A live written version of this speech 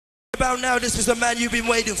about now, this is the man you've been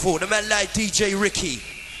waiting for, the man like DJ Ricky.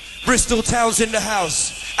 Bristol Town's in the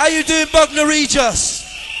house. How you doing, Bognor Regis?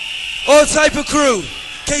 All type of crew. In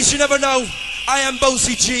case you never know, I am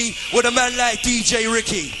Bossy G with a man like DJ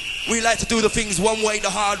Ricky. We like to do the things one way, the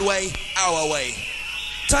hard way, our way.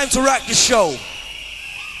 Time to rock the show.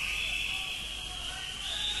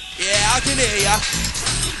 Yeah, I can hear ya.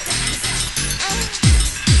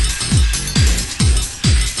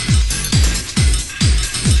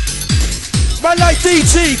 Man like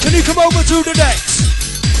DT, can you come over to the decks?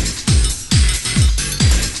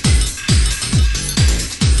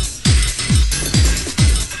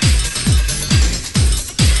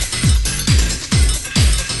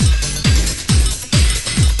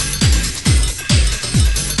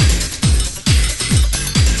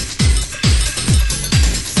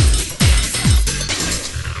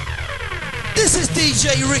 This is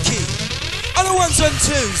DJ Ricky, on the ones and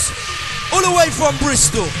twos, all the way from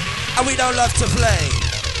Bristol. And we don't love to play,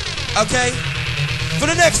 okay? For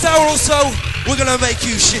the next hour or so, we're gonna make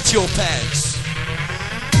you shit your pants.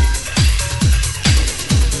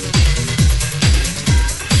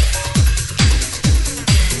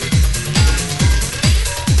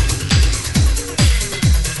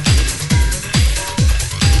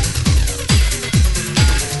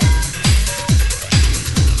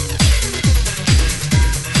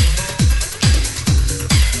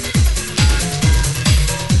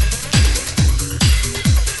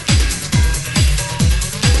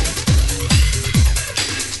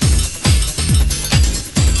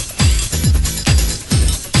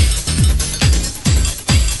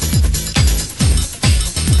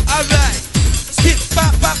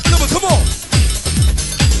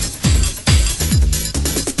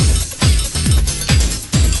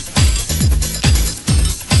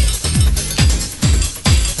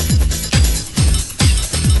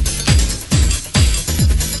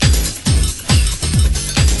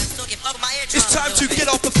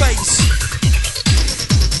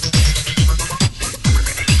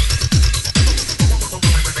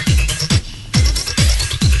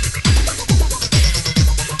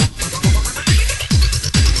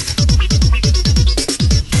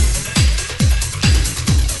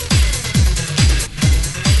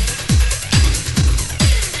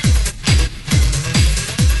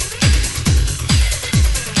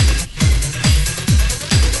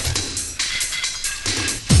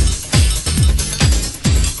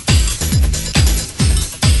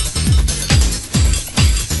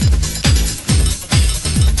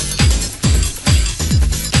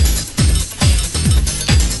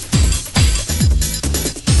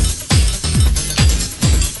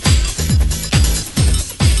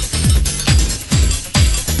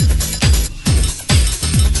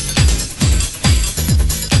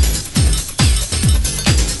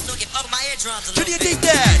 Can you dig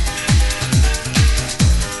that?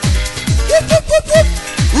 Whoop, whoop, whoop, whoop.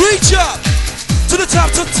 Reach up to the top,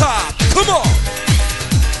 to top. Come on.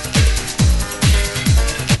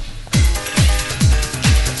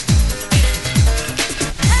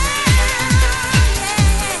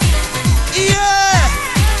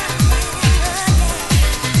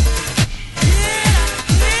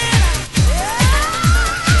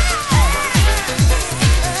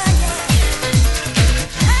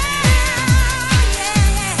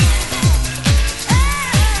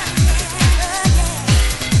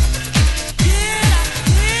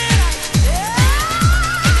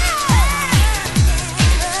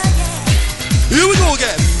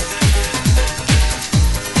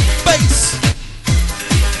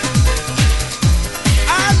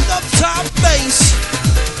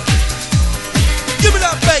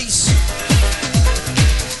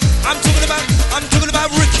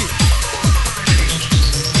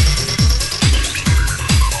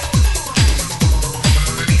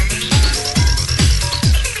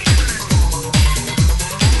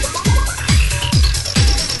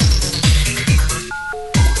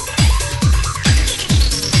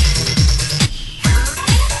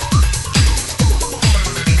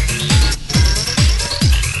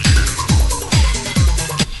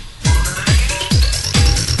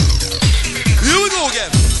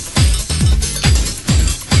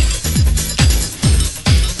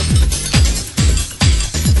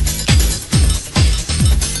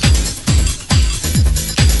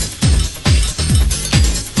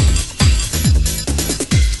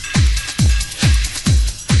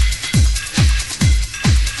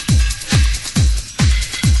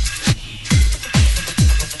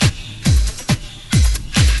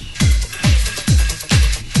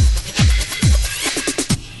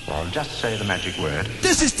 Just say the magic word.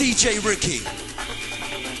 This is DJ Ricky.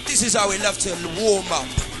 This is how we love to warm up.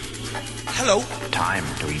 Hello. Time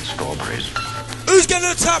to eat strawberries. Who's getting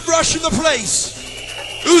the top rush in the place?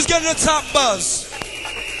 Who's getting the top buzz?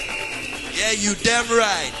 Yeah, you damn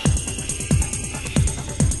right.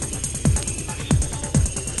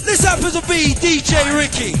 This happens to be DJ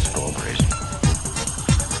Ricky. Strawberries.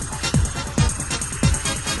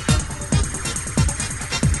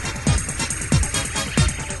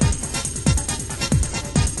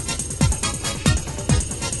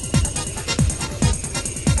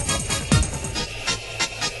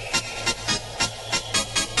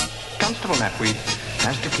 Constable Napweed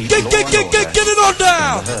has to keep Get it on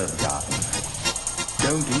down. in the herb garden.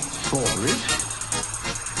 Don't eat strawberries.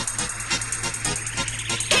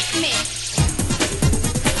 Hit me.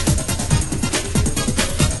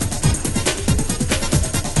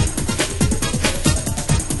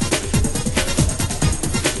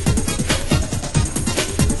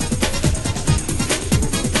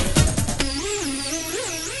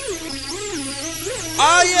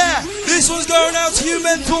 Oh yeah, this one's going out to you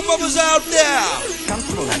mental mothers out there.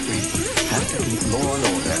 Constable Napweed has to keep law and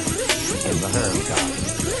order in the herb garden.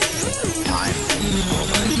 Time to eat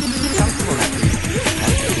strawberries. Constable Napweed has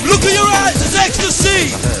to keep Look at your eyes, it's ecstasy.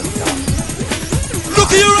 the herb garden.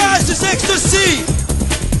 Look at your eyes, it's ecstasy.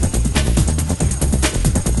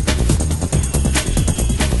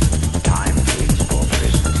 Time to eat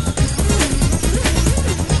strawberries.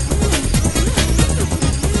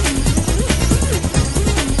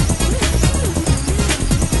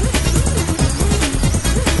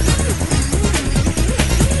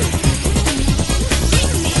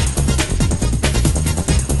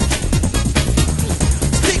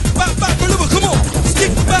 Stick back, deliver, come on.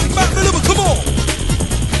 Stick back, deliver, come on.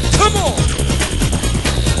 Come on.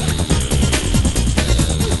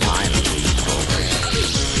 Time to eat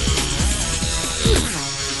strawberries.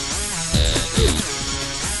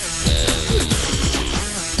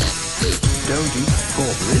 Don't eat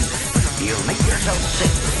strawberries. You'll make yourself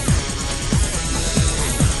sick.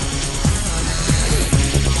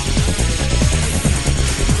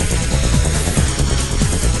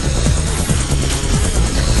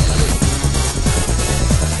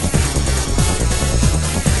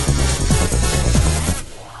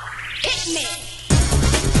 Hit me.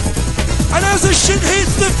 And as the shit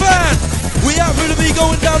hits the fan, we happen to be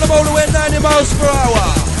going down the motorway at 90 miles per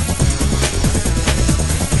hour.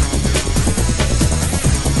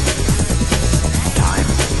 Time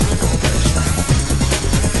to eat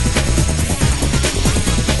strawberries.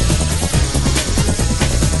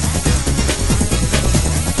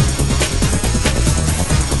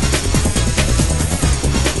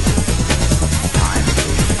 Time to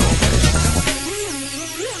eat strawberries.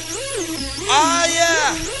 Ah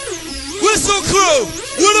yeah. Whistle crew,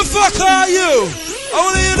 where the fuck are you? I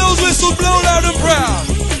want to hear those whistles blow loud and proud.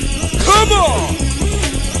 Come on.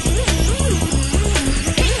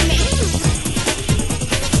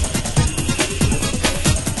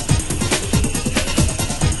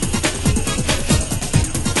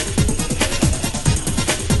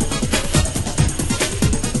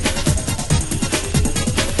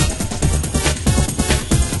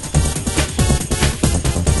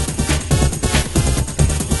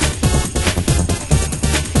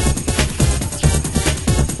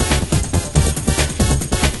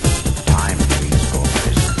 Time to eat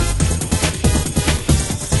strawberries.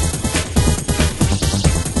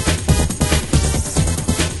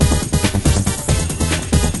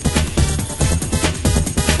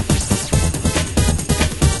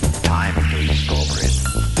 Time to eat strawberries.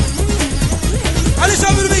 And it's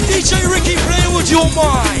having to be DJ Ricky playing with your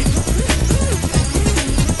mind.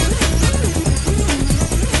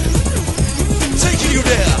 Taking you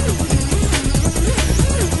there.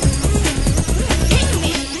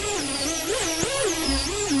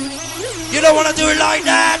 You don't want to do it like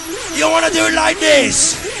that. You want to do it like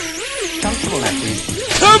this. Constable Napweed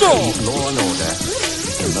Come on. keep law and order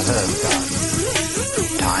in the herb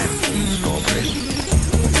garden. Time to eat strawberries.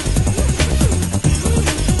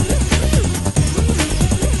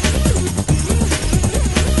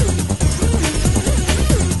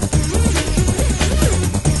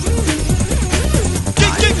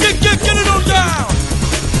 Get it on down.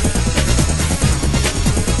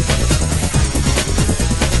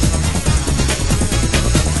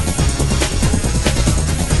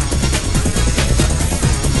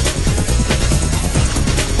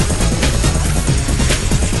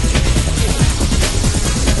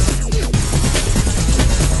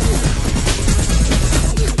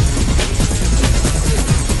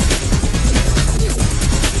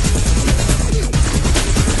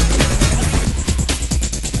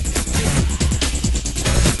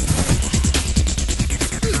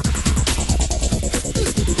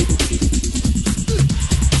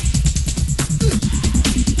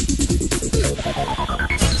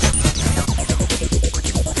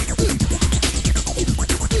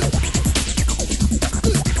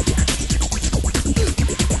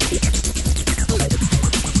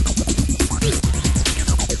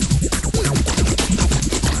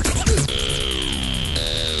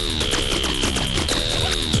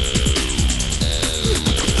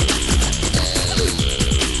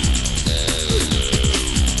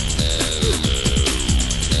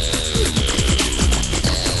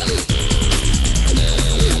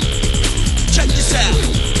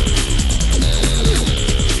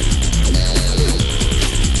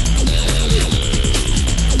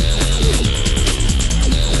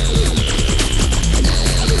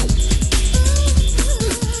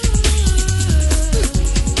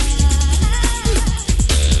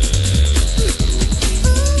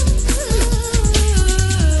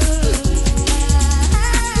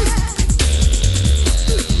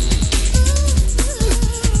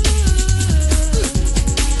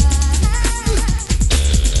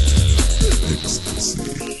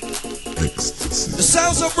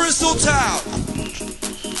 Bristol town.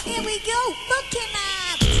 Here we go, look him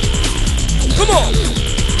up. Come on.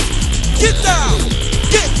 Get down.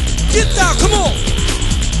 Get down. Come on.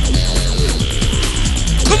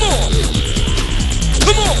 Come on.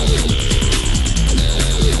 Come on.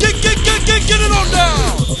 Get it on down.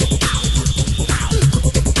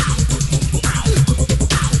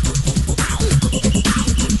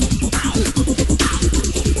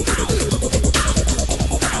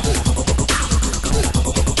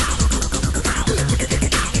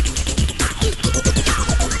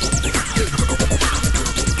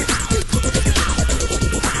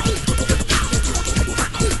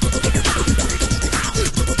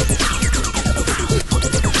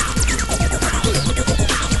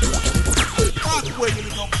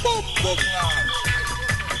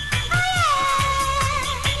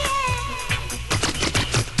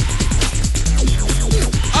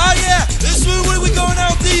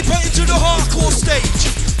 Into the hardcore stage.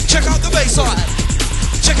 Check out the bassline.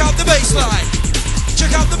 Check out the bassline.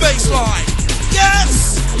 Check out the bassline.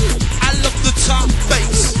 Yes! I love the top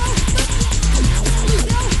bass.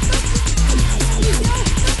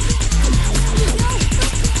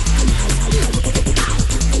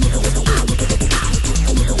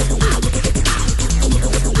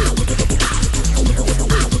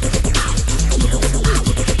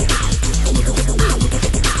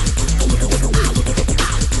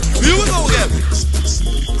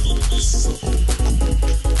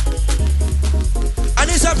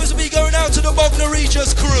 To the Bognor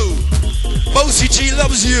Regis crew. Bossy G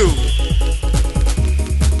loves you.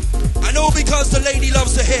 I know because the lady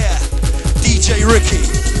loves to hear DJ Ricky.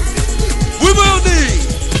 We will need.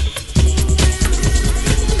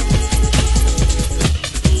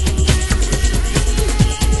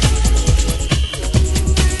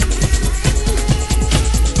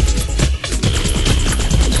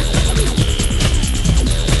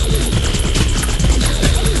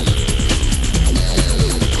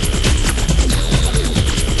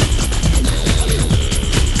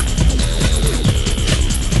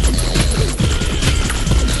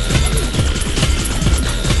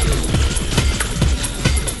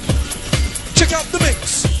 Check out the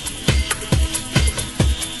mix.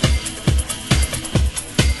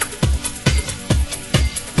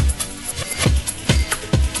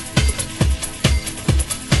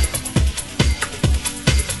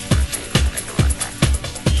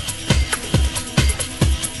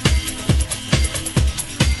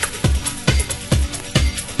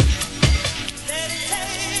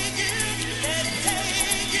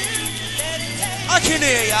 I can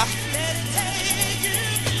hear ya.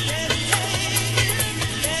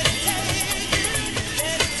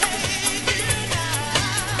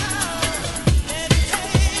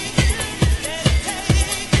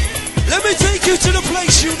 Let me take you to the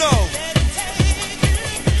place you know.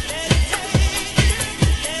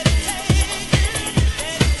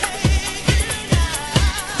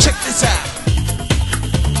 Check this out.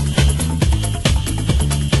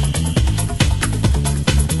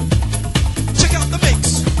 Check out the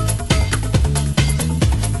mix.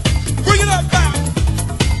 Bring it up back.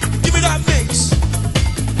 Give me that mix.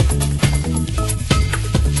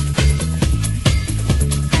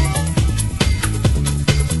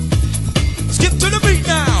 Skip to the beat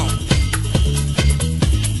now.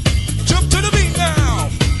 Jump to the beat now.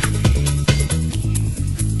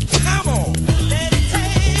 Come on. Let it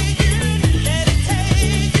take you, let it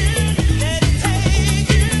take you, let it take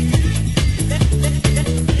you.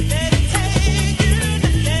 Let it take you,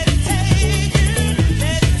 let it take you,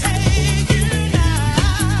 let it take you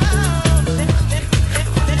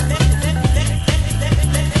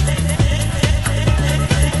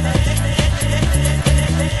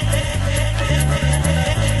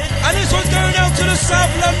And this one's going out to the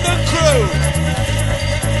South London crew.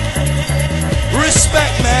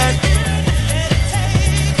 Respect, man.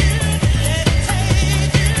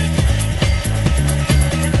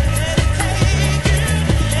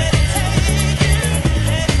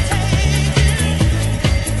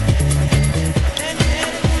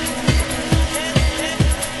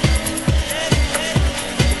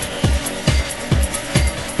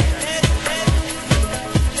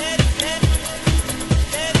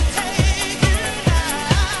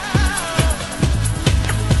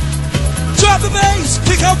 Drop the bass,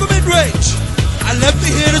 kick out the mid-range, and let me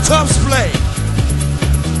hear the tops play.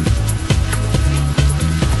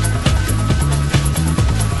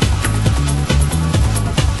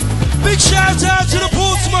 Big shout out to the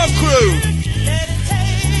Portsmouth crew.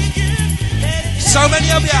 So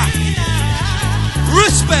many of ya.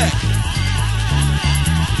 Respect.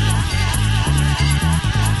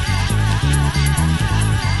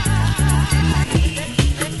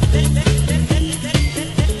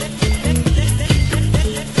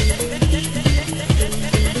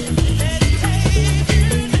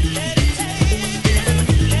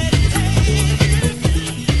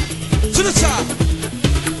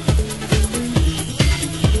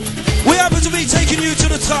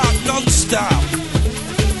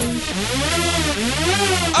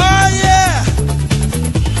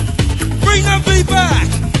 me back.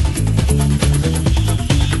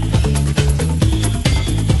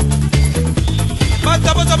 My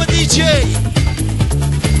double DJ.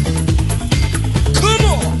 Come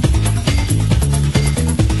on.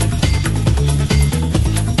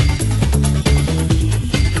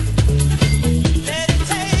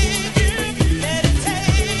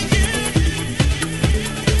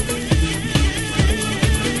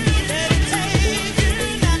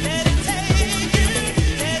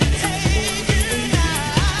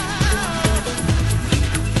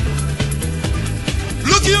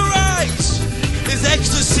 Look in your eyes. It's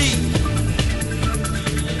ecstasy.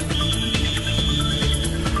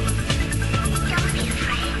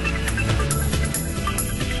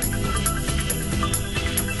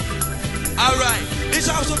 Alright, this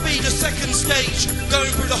has to be the second stage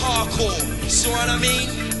going through the hardcore. See what I mean?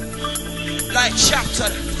 Like chapter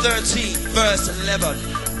 13, verse 11.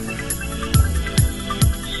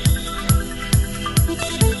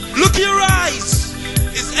 Look in your eyes,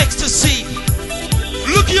 it's ecstasy.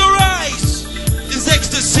 Look in your eyes, it's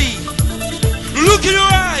ecstasy. Look in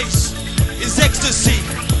your eyes, it's ecstasy.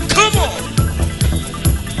 Come on.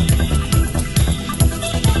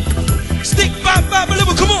 Stick back, back, a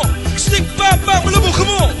little, come on. Stick back, back, a little, come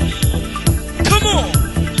on. Come on.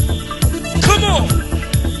 Come on.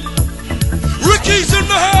 Ricky's in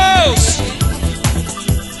the house.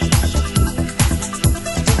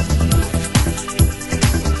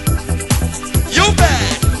 You're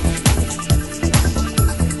bad.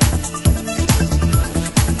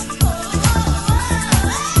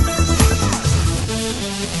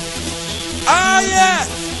 Ah, yeah.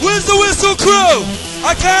 Where's the whistle crew?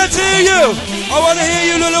 I can't hear you. I want to hear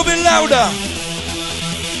you a little bit louder.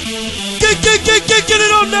 Get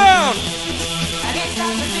it on down.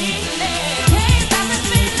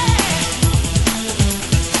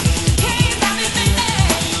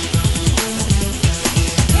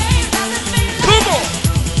 Come on.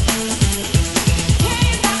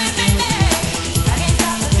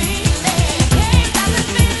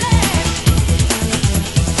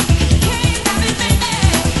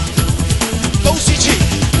 OCG.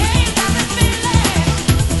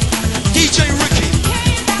 DJ Ricky.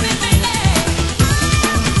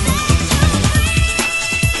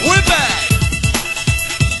 We're back.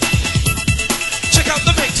 Check out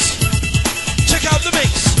the mix. Check out the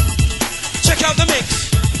mix. Check out the mix.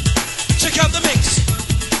 Check out the mix.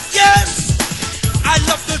 Yes! I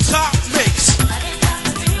love the top mix.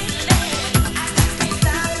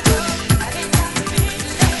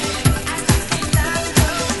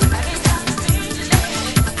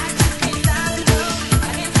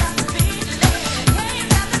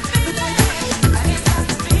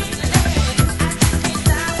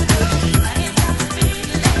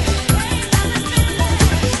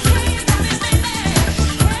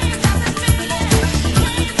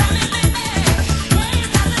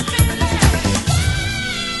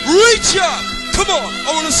 Reach up! Come on!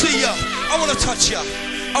 I want to see ya. I want to touch ya.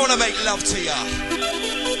 I want to make love to ya.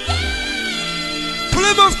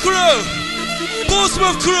 Plymouth crew!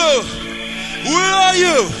 Portsmouth crew! Where are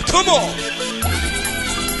you? Come on!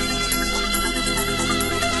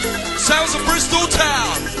 Sounds of Bristol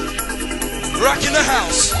town. Rock in the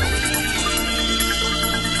house.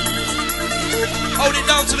 Hold it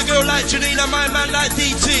down to the girl like Janina, my man like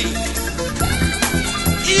DT.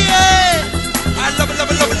 Yeah! I love it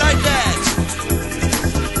like that.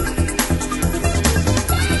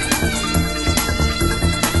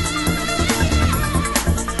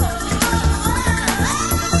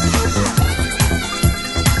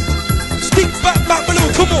 Stick back,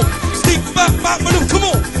 balloon, come on. Stick back, balloon, come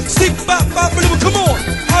on. Stick back, balloon, come on.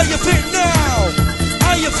 Are you fit now?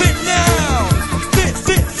 Are you fit now?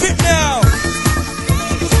 Fit now.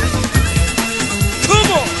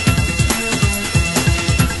 Come on.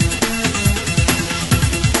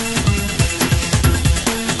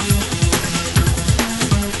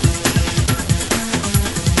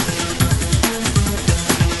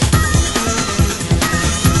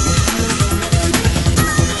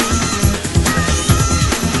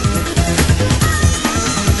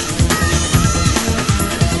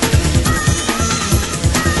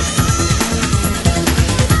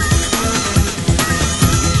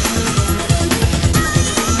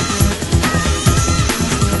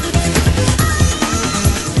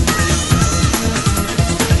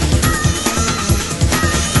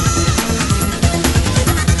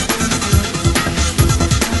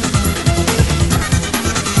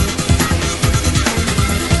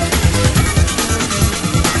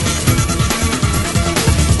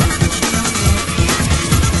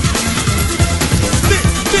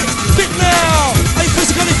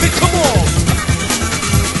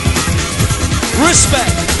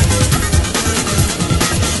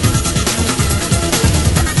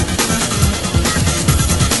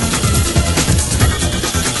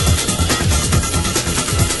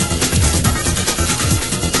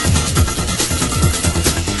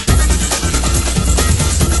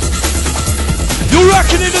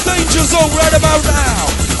 Walking in the danger zone right about now.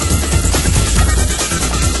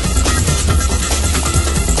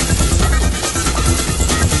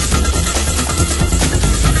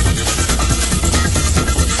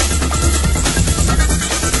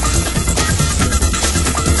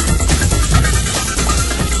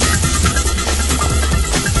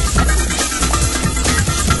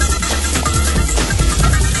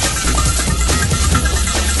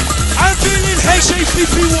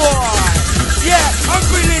 H-A-P-P-Y. Yeah, I'm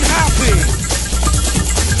feeling happy.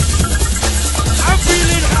 I'm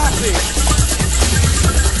feeling happy.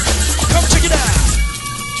 Come check it out.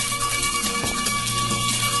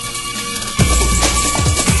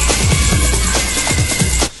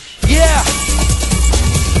 Yeah.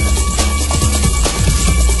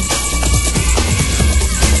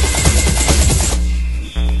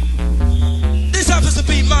 This happens to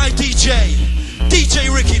be my DJ.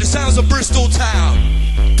 DJ Ricky, the sounds of Bristol town.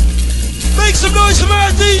 Make some noise for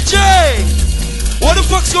my DJ! What the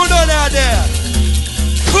fuck's going on out there?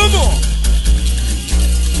 Come on!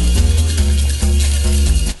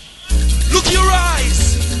 Look at your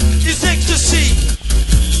eyes! It's ecstasy!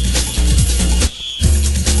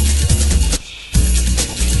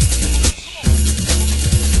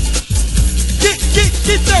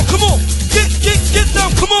 Get down, come on! Get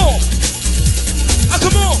down, come on! Ah,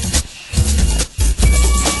 come on!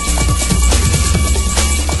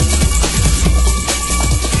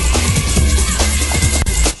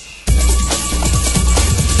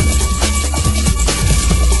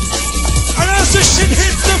 Shit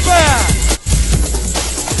hits the fan.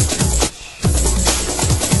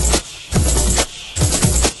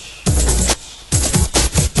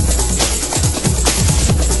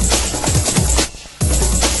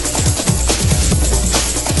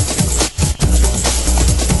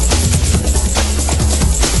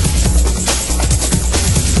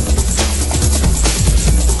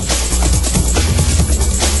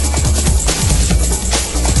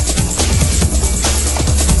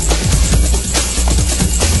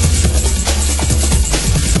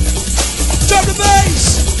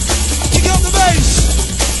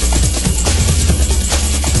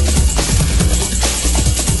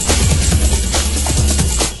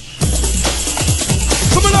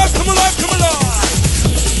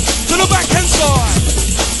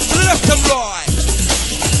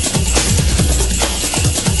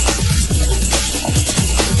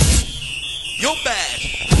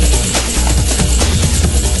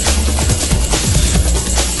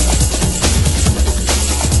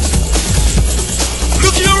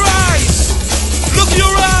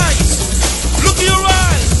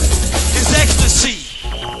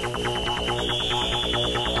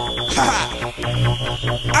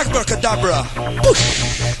 Abracadabra.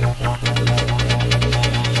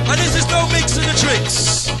 And this is no mix of the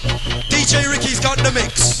tricks. DJ Ricky's got the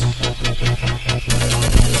mix.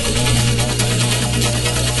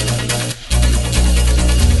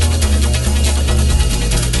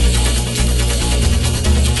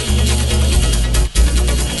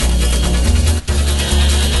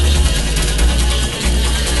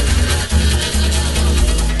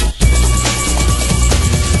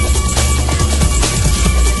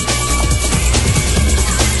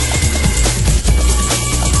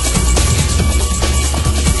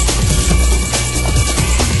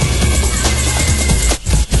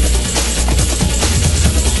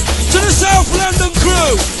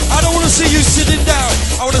 I don't want to see you sitting down.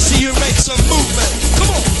 I want to see you make some movement. Come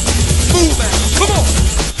on. Movement. Come on.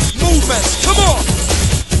 Movements. Come on.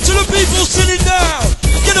 To the people sitting down.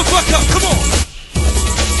 Get the fuck up. Come on.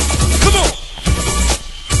 Come on.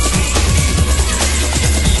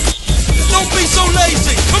 Don't be so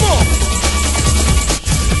lazy. Come on.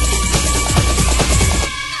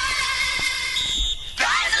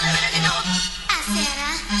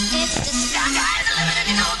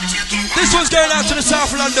 This one's going out to the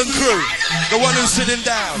South London crew, the one who's sitting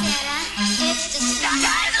down.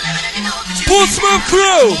 Portsmouth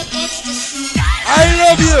crew, I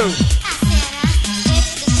love you.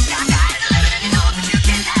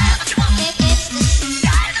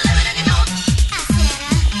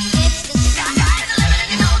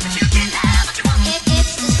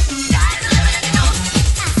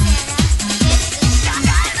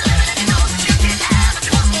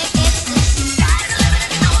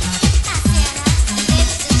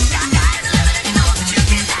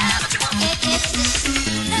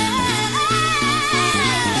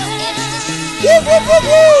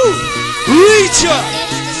 Reach up!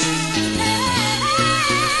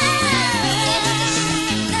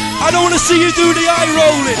 I don't want to see you do the eye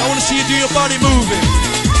rolling. I want to see you do your body moving.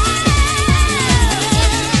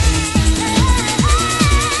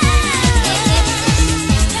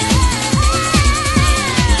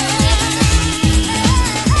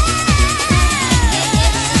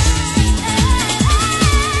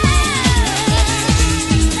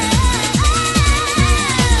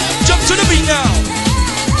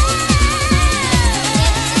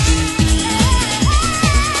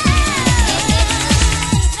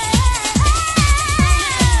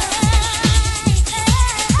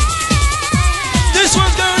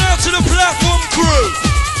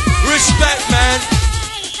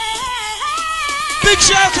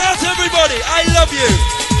 Everybody, I love you.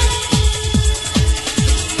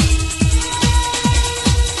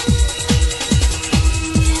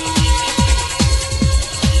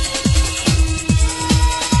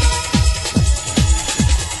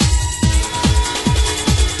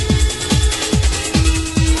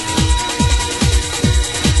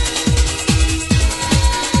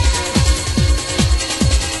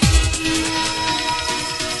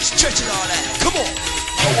 Stretch it all out. Come on.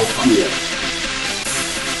 Hardcore.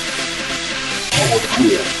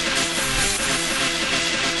 Hardcore.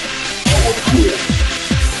 Hardcore.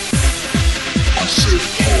 I said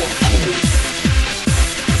hardcore.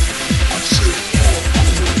 I said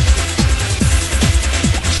hardcore.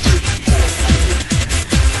 I said hardcore.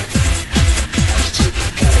 I said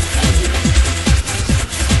hardcore.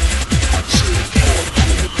 I said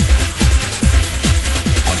hardcore.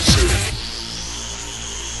 I said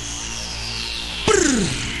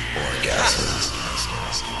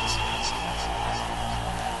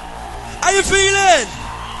How you feeling?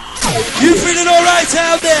 You feeling alright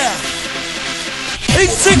out there?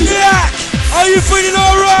 Insomniak! Are you feeling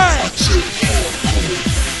alright?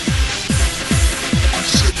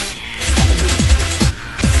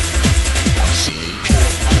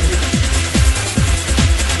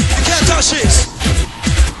 You can't touch this!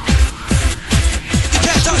 You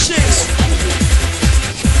can't touch this!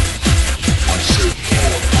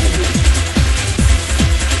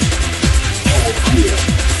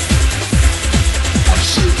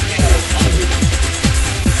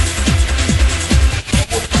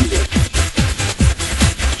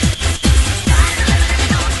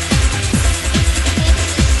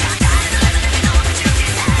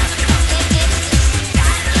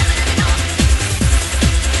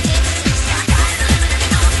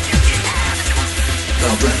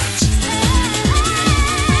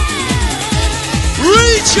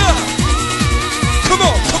 Reach up! Come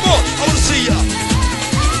on, come on, I wanna see ya.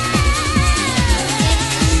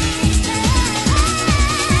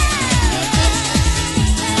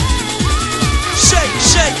 Shake,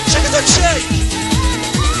 shake, shake it up, shake.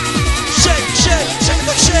 Shake, shake, shake it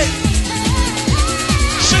up, shake.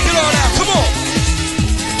 Shake it all out, come on.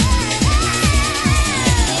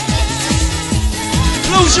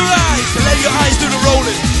 Close your eyes and let your eyes do the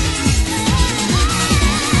rolling.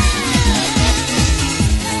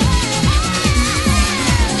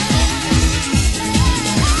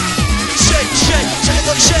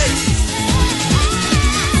 Shake.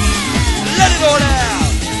 Let it all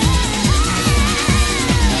out.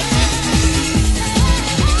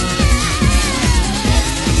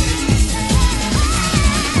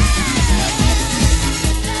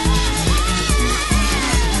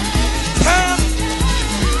 Pam.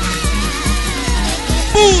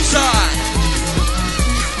 Bullseye.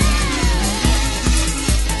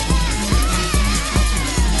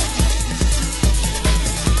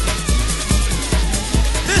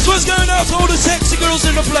 This one's going out to all the sexy girls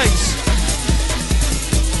in the place.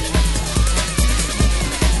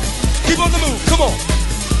 Keep on the move, come on.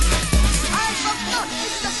 Alright, folks, look,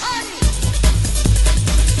 this is a party.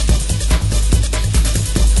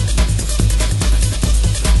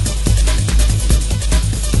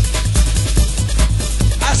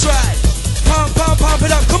 That's right. Pump, pump, pump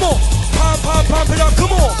it up, come on. Pump, pump, pump it up,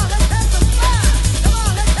 come on.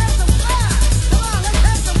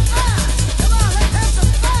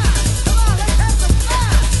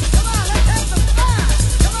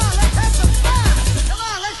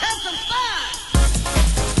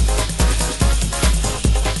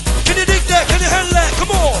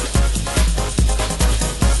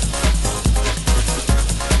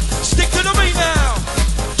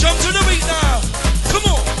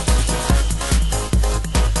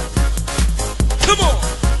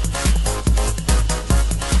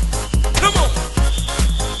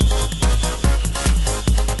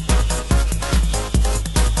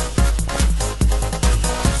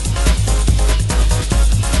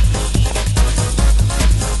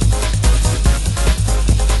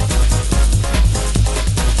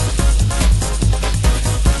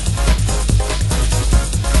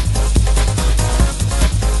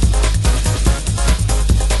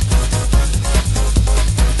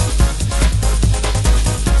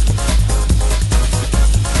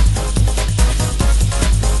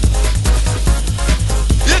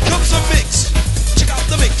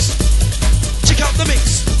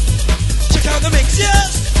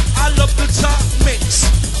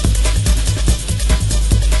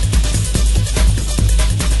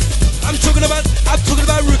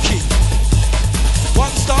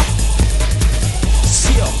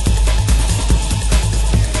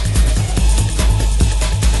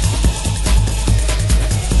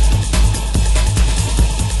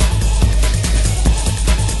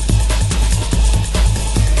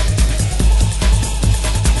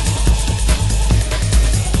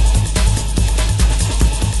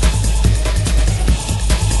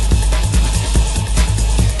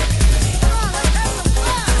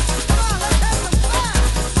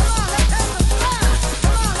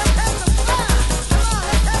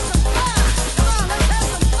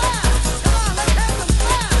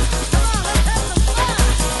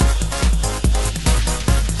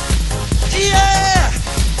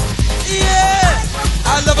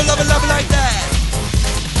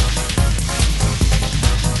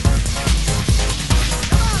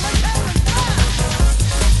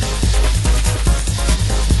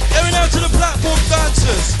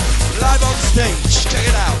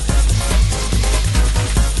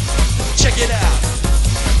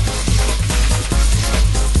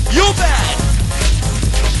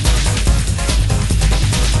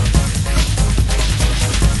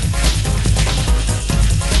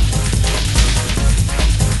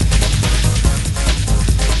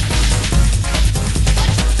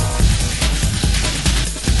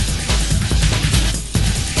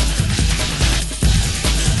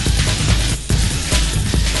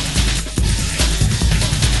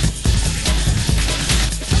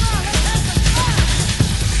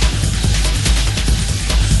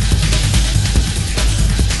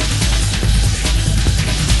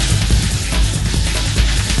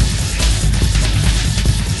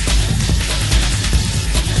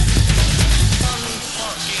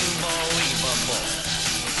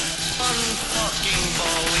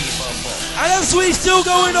 as we still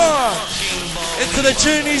going on into the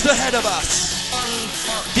journeys ahead of us.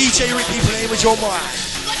 DJ Ricky playing with your mind.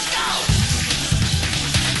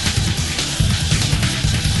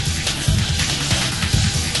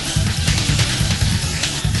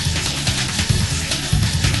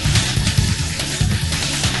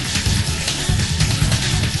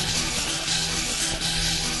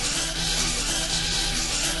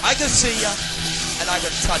 I can see ya, and I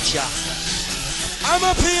can touch ya. I'm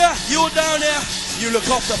up here, you're down there. You look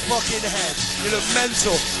off the fucking head. You look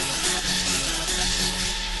mental.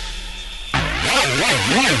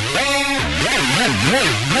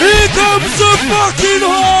 Here comes the fucking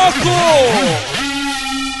hardcore.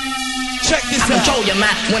 Check this out. Control your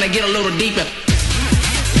mind when I get a little deeper.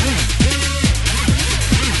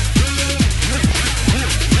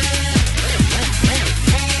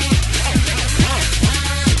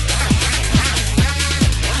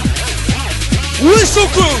 Whistle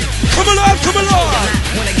crew, come along, come along.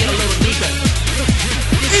 When I get a little deeper.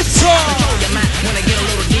 It's time. Control your mind when I get a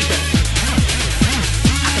little deeper.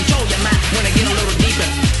 I control your mind when I get a little deeper.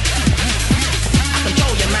 I control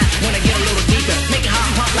your mind when I get a little deeper. Make it hot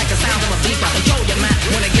pump like the sound of a beep. I control your mind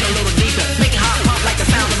when I get a little deeper. Make it hot pump like the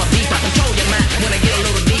sound of a beep. I control your mind when I get a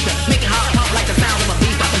little deeper. Make it hot pump like the sound of a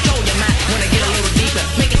beep. I control your mind when I get a little deeper.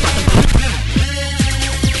 Make it hot.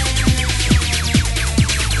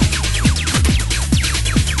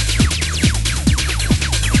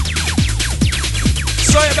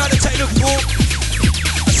 Sorry about the technical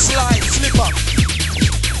slide, slip up.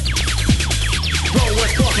 Roll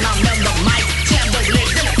with fork and I'm on the mic. Jam those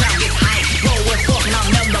legs and the crowd gets high. Roll with fork and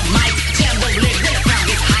I'm on the mic. Jam those legs and the crowd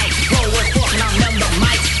gets high. Roll with fork and I'm on the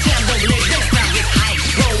mic. Jam those legs and the crowd gets high.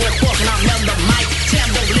 Roll with fork and I'm on the mic.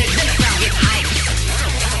 Jam those legs and the crowd gets high.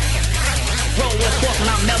 Roll with fork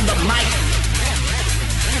and I'm on the mic.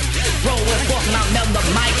 Roll with fork and I'm on the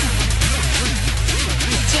mic.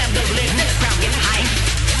 Jam those legs and the crowd gets high.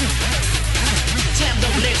 Jam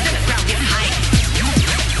those legs and the crowd gets high.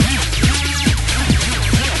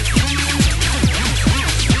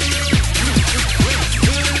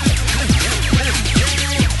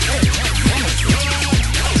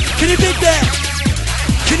 Can you dig that?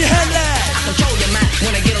 Can you handle that? I control your mind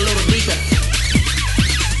when I get a little deeper.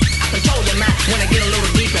 I control your mind when I get a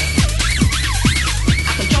little deeper.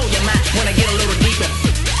 I control your mind when I get a little deeper.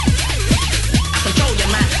 I control your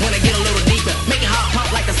mind when I get a little deeper. Make it hot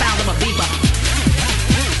pump like the sound of a beeper.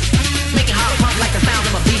 Make it hot pump like the sound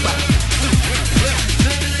of a beeper.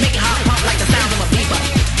 Make it hot pump like the sound of a beeper.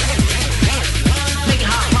 Make it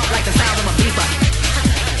hot pump like the sound of a beeper.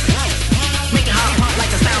 Make it hot pump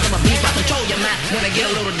like the sound of a beeper. I control your mind when I get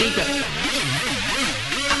a little deeper.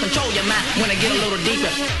 I control your mind when I get a little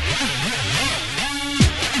deeper.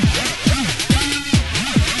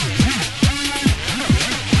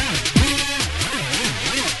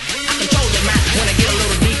 I control your mind when I get a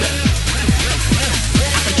little deeper.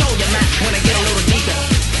 I control your mind when I get a little deeper.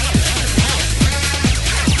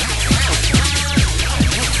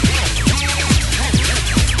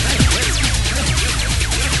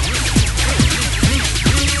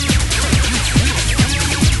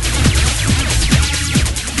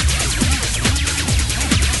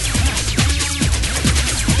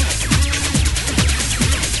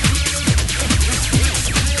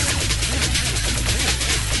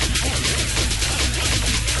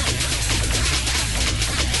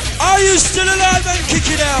 Are you still alive and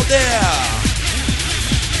kicking out there?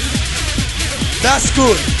 That's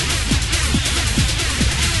good.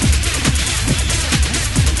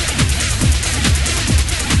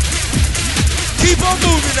 Keep on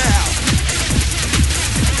moving now.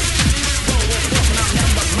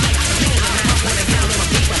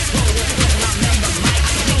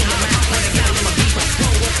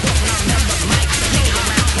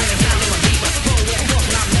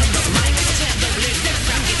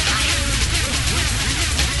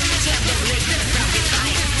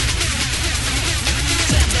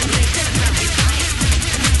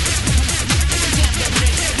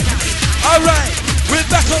 Alright, we're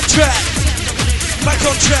back on track. Back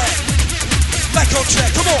on track. Back on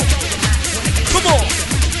track. Come on. Come on.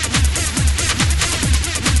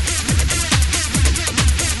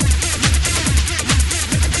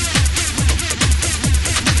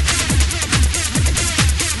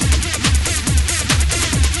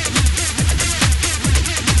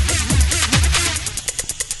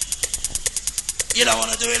 You don't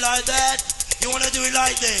want to do it like that. You want to do it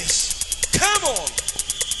like this. Come on.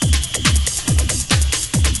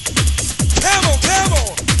 Come on, come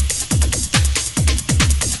on.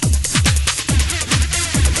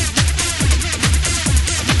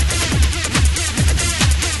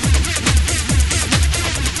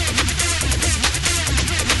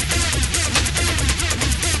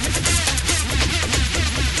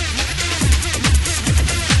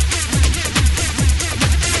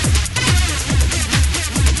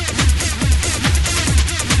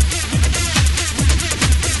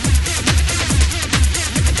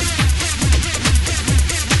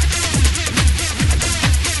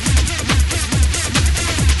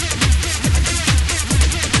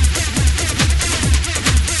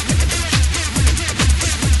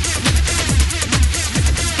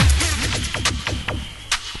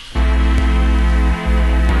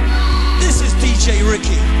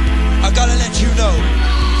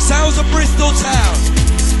 to Bristol town.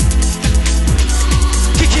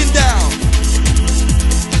 Kicking down.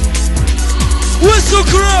 Whistle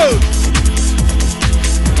crew.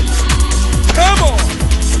 Come on.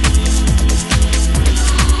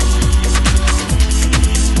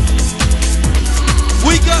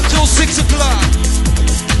 We got till 6 o'clock.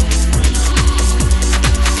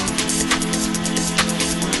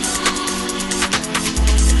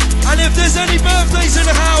 And if there's any birthdays in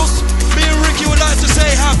the house, me and Ricky would like to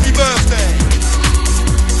say happy birthday.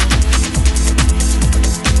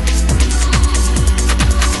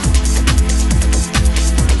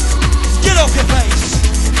 Get off your face.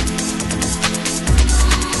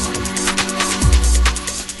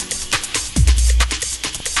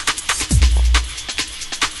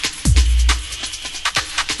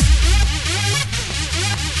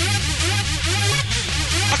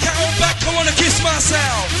 I can't hold back, I wanna kiss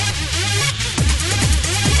myself.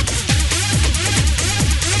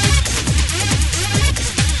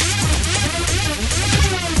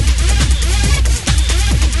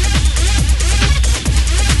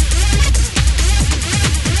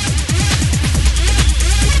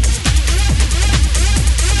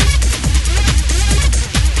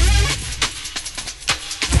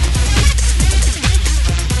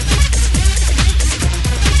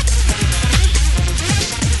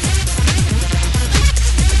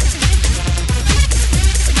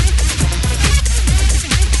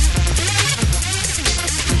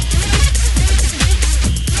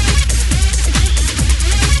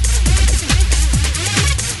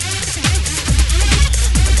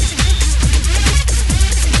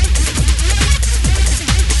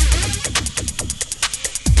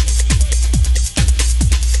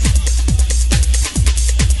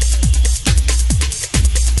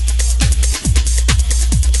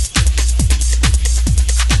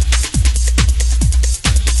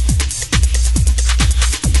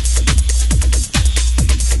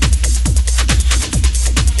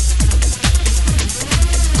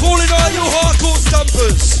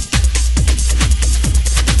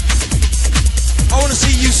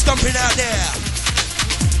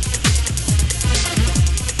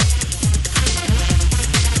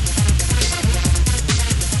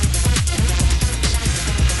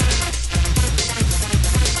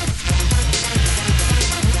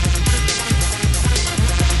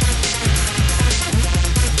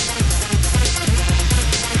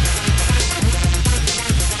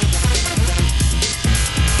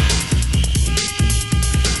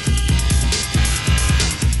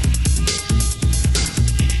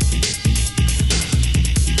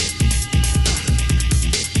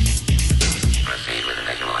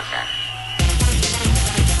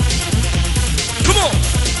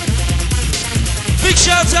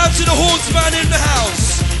 Out to the hornsman in the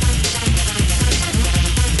house,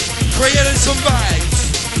 creating some vibes.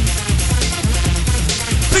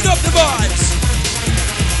 Pick up the vibes.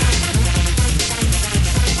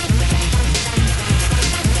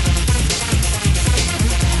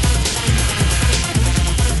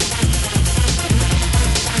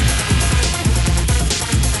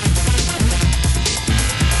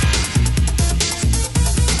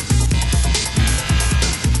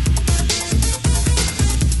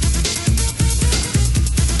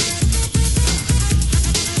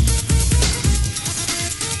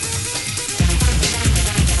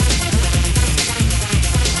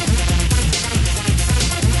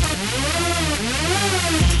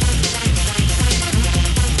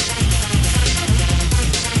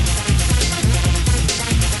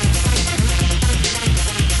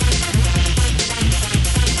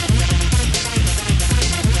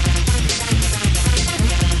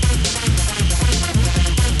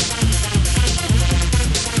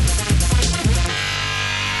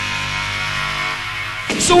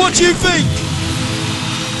 So what do you think?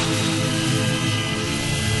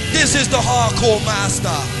 This is the hardcore master.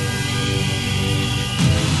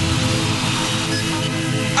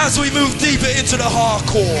 As we move deeper into the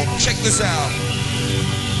hardcore, check this out.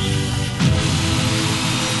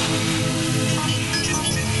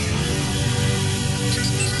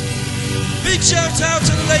 Big shout out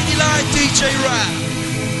to the Lady Live DJ Rap.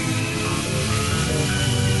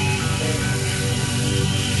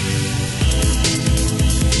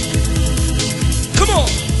 Come on,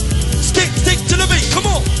 stick to the beat, come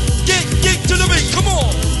on, get to the beat, come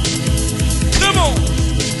on, come on.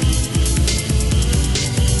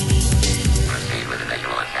 Proceed with the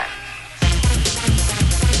visual attack.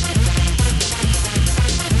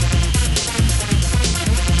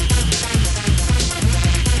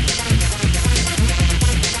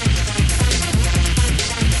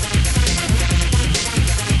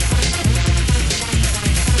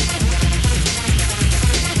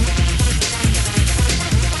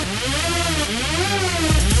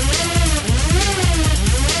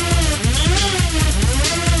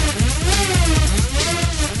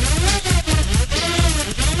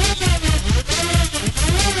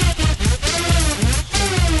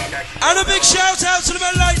 And a big shout out to the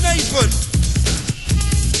man like Nathan.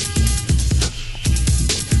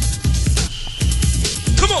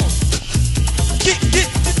 Come on. Kick it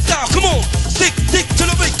down. Come on. Stick to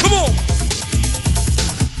the beat. Come on.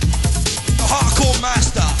 The hardcore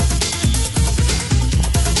master.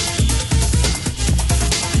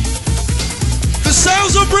 The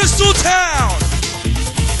sounds of Bristol Town.